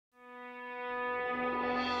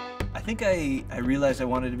think I realized I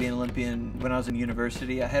wanted to be an Olympian when I was in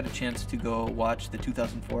university. I had a chance to go watch the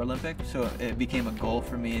 2004 Olympics, so it became a goal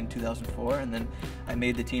for me in 2004, and then I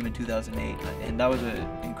made the team in 2008, and that was an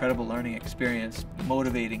incredible learning experience,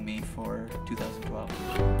 motivating me for 2012.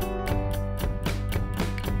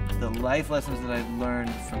 The life lessons that I've learned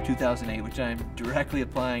from 2008, which I'm directly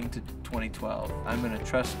applying to 2012, I'm going to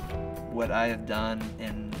trust what I have done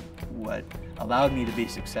and what allowed me to be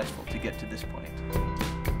successful to get to this point.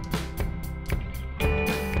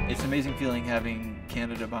 It's an amazing feeling having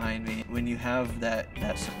Canada behind me. When you have that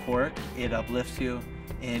support, it uplifts you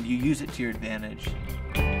and you use it to your advantage.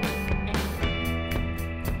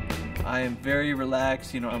 I am very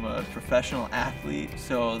relaxed, I'm a professional athlete,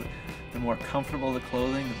 so the more comfortable the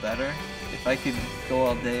clothing, the better. If I could go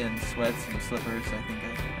all day in sweats and slippers, I think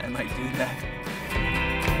I might do that.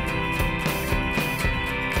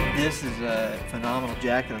 This is a phenomenal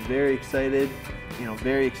jacket. I'm very excited,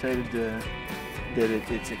 that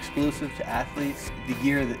it's exclusive to athletes. The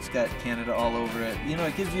gear that's got Canada all over it,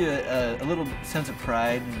 it gives you a little sense of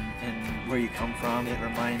pride in where you come from. It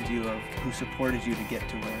reminds you of who supported you to get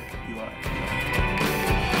to where you are.